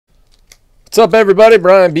What's up, everybody?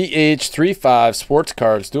 Brian BH35 Sports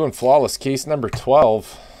Cards doing flawless case number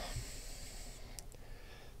 12.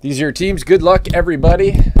 These are your teams. Good luck,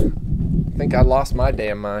 everybody. I think I lost my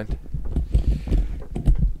damn mind.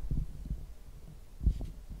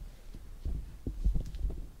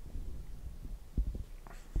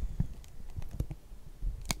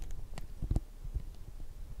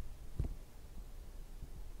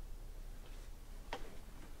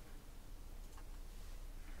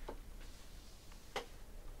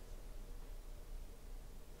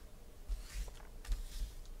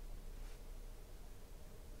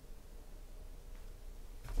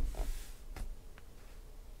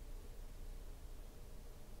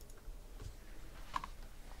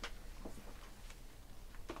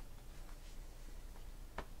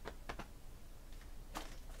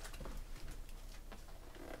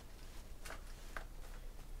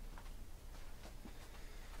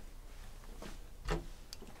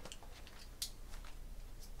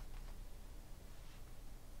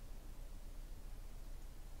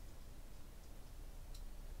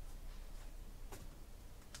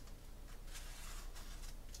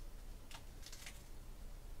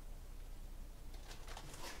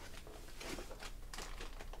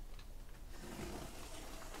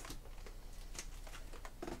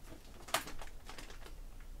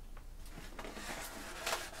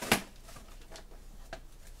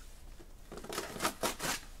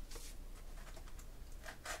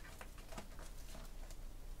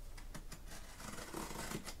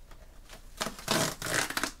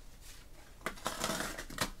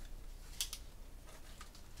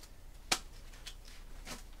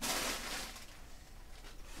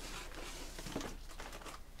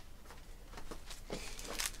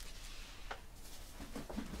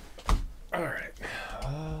 All right,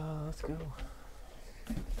 let's go.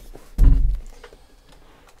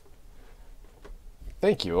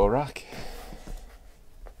 Thank you, O-Rock.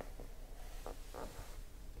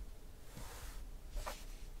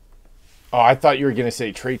 Oh, I thought you were going to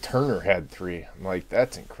say Trey Turner had 3. I'm like,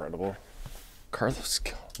 that's incredible. Carlos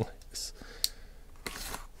Gomez.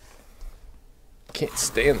 Can't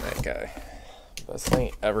stand that guy. Best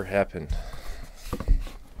thing ever happened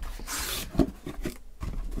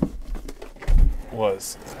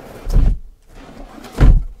was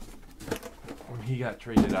when he got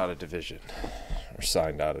traded out of division, or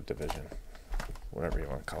signed out of division, whatever you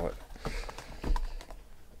want to call it.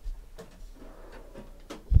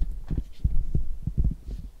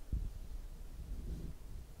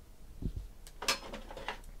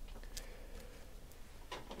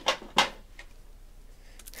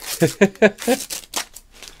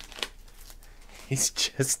 He's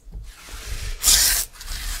just...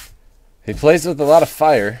 He plays with a lot of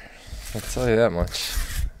fire, I'll tell you that much.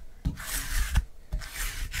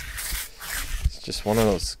 He's just one of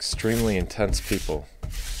those extremely intense people.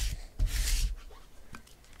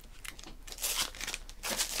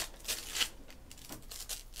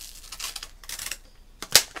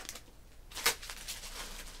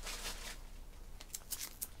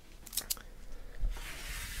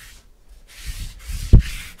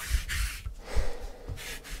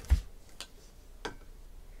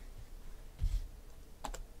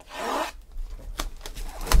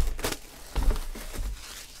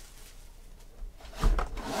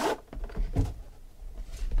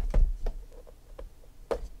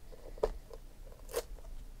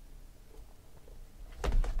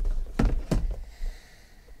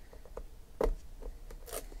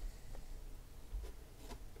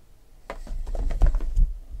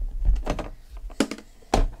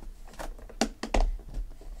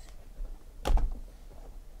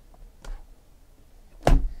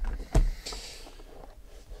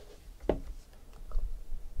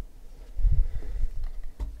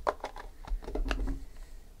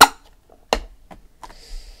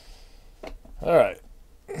 All right,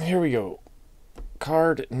 here we go.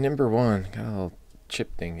 Card number 1. Got a little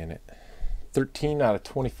chip thing in it. 13 out of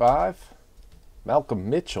 25. Malcolm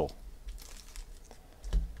Mitchell.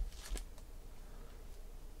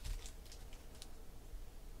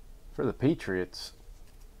 For the Patriots.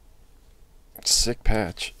 Sick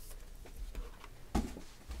patch.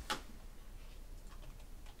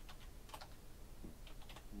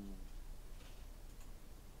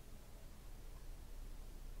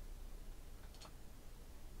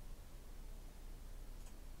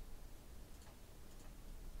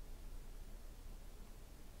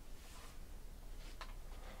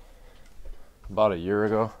 About a year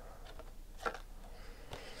ago.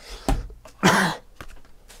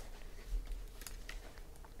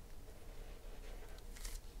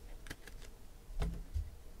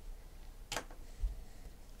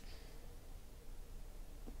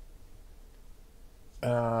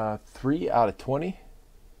 3 out of 20.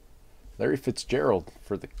 Larry Fitzgerald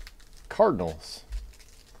for the Cardinals.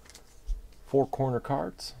 4 corner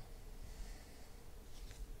cards.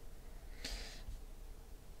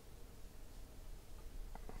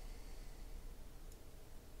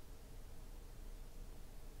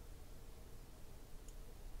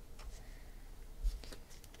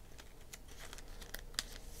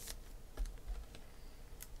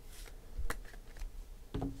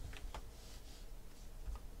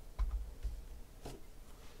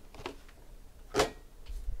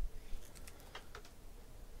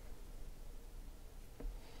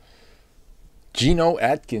 Geno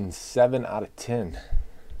Atkins, 7 out of 10.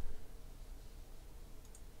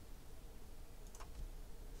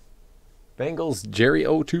 Bengals, Jerry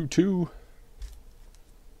 022.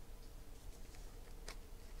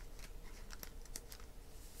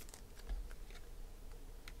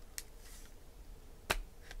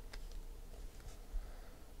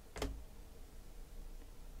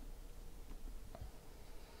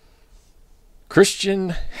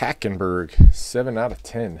 Christian Hackenberg, 7 out of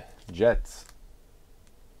 10. Jets.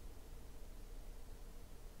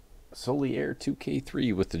 Solier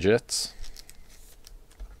 2K3 with the Jets.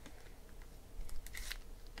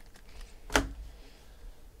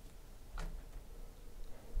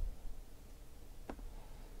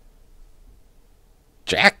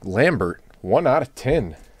 Jack Lambert, 1 out of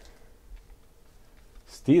 10.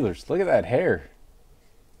 Steelers, look at that hair.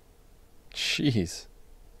 Jeez.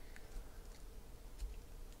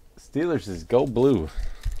 Steelers is go blue.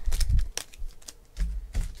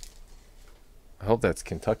 I hope that's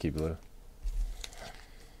Kentucky blue.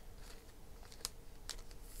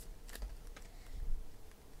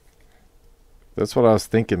 That's what I was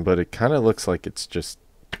thinking, but it kind of looks like it's just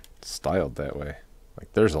styled that way.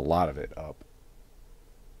 Like there's a lot of it up.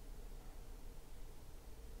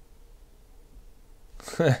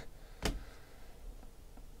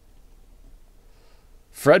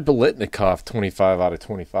 Fred Biletnikoff, 25 out of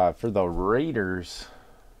 25 for the Raiders.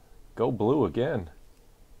 Go blue again.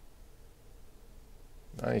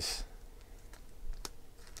 Nice.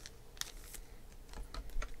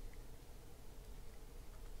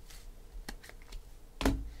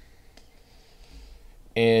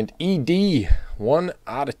 And ED, 1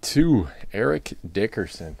 out of 2. Eric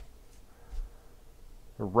Dickerson.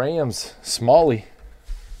 Rams, Smalley.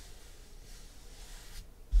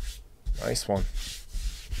 Nice one.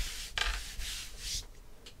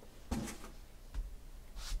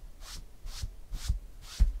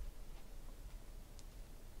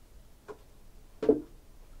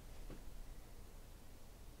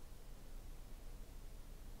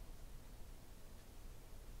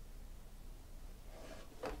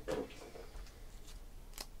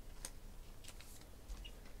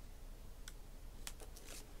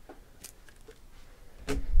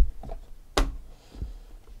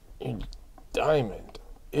 Diamond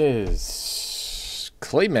is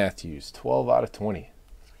Clay Matthews, 12 out of 20.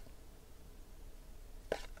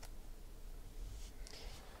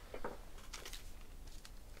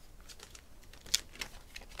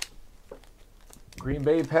 Green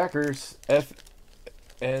Bay Packers,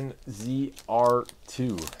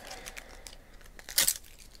 FNZR2.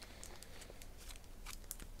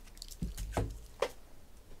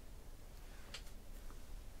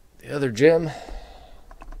 The other gem,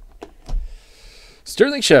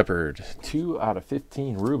 Sterling Shepard, 2 out of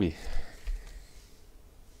 15, Ruby.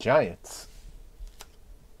 Giants.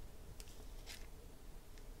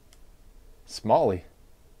 Smalley.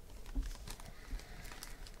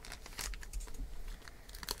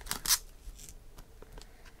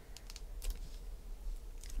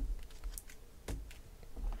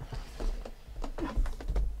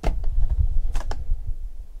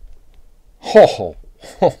 Ho ho.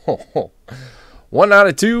 1 out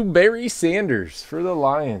of 2, Barry Sanders for the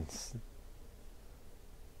Lions.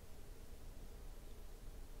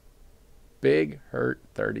 Big Hurt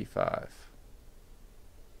 35.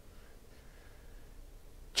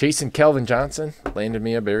 Chasing Kelvin Johnson landed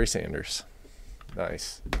me a Barry Sanders.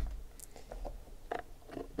 Nice.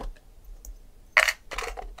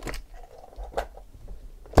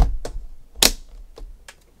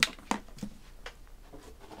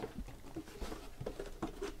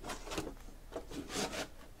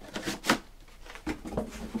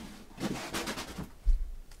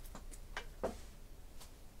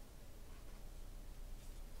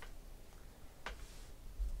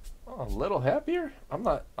 A little happier? I'm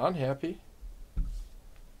not unhappy.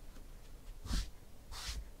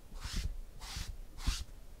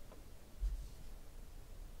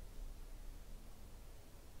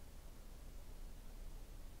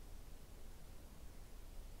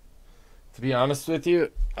 To be honest with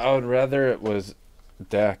you, I would rather it was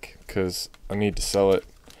Dak because I need to sell it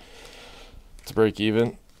to break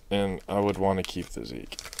even, and I would want to keep the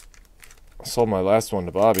Zeke. I sold my last one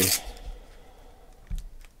to Bobby.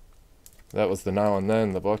 That was the now and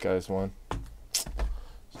then the Buckeyes won.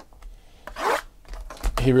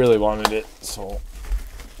 He really wanted it, so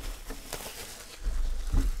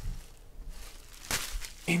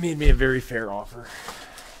he made me a very fair offer.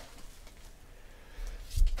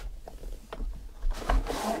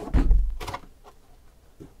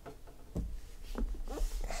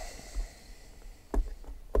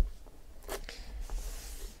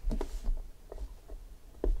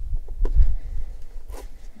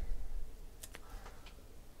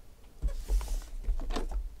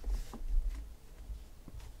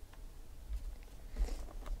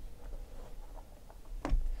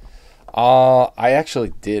 I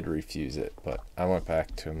actually did refuse it, but I went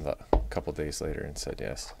back to him a couple days later and said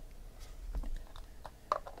yes.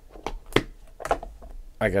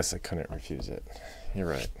 I guess I couldn't refuse it. You're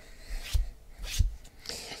right.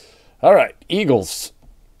 All right, Eagles.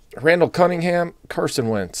 Randall Cunningham, Carson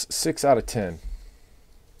Wentz, 6 out of 10.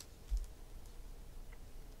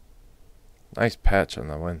 Nice patch on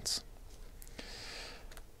the Wentz.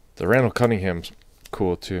 The Randall Cunningham's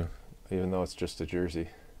cool too, even though it's just a jersey.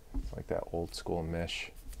 It's like that old school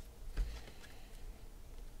mesh.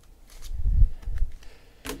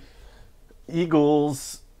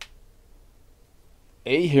 Eagles.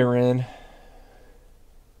 Aheron.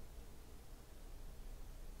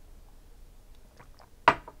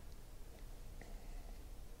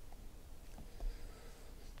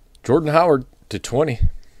 Jordan Howard to 20.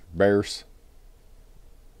 Bears.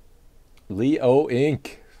 Leo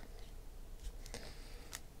Inc.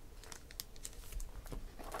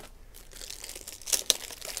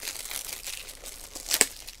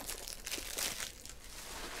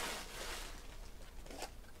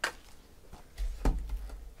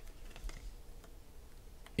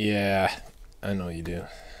 Yeah, I know you do.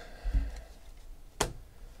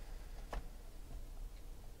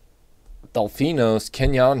 Dolphinos,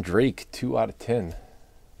 Kenyon Drake, 2 out of 10.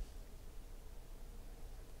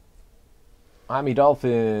 Miami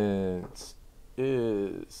Dolphins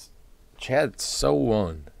is Chad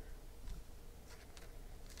So1.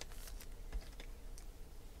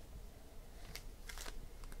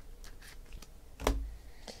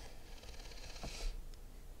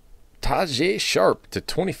 Tajay Sharp to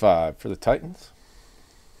 25 for the Titans.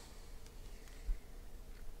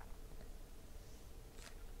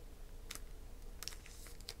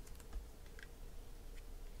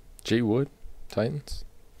 Jay Wood, Titans.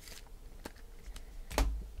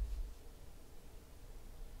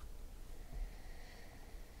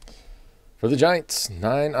 For the Giants,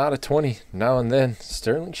 9 out of 20. Now and then,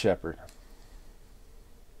 Sterling Shepard.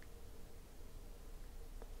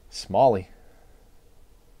 Smalley.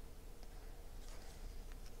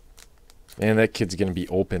 Man, that kid's going to be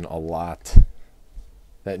open a lot.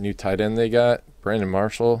 That new tight end they got, Brandon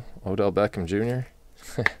Marshall, Odell Beckham Jr.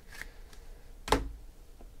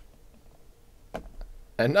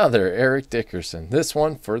 Another Eric Dickerson. This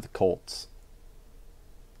one for the Colts.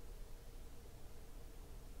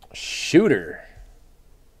 Shooter.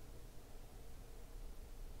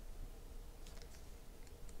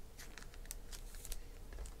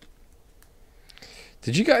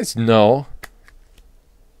 Did you guys know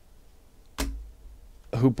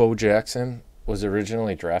who Bo Jackson was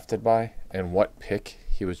originally drafted by and what pick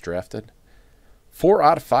he was drafted? 4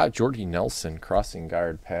 out of 5 Jordy Nelson crossing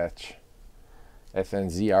guard patch.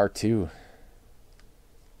 FNZR2.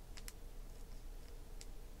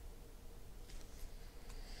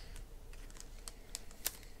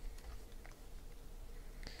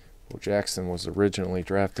 Bo Jackson was originally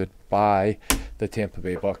drafted by the Tampa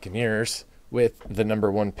Bay Buccaneers with the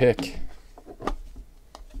 #1 pick.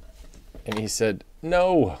 And he said,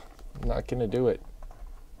 no, I'm not going to do it.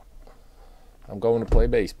 I'm going to play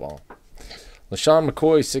baseball. LaShawn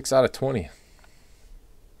McCoy, 6 out of 20.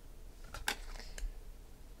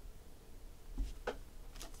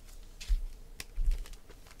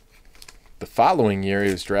 The following year,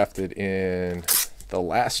 he was drafted in the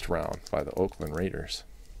last round by the Oakland Raiders.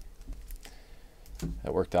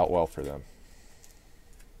 That worked out well for them.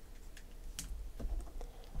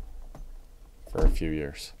 For a few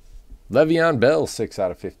years. Le'Veon Bell, 6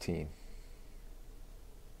 out of 15.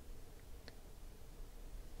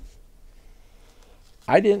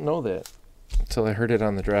 I didn't know that until I heard it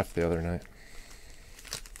on the draft the other night.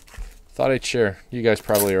 Thought I'd share. You guys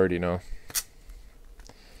probably already know.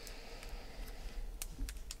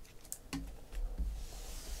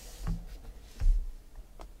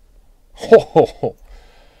 Ho, ho, ho.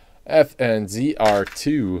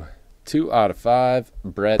 FNZR2. 2 out of 5.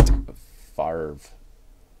 Brett Favre.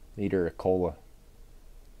 Liter of cola.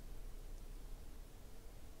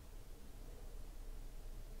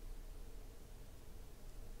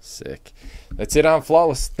 Sick. That's it on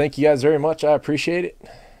Flawless. Thank you guys very much. I appreciate it.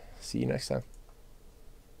 See you next time.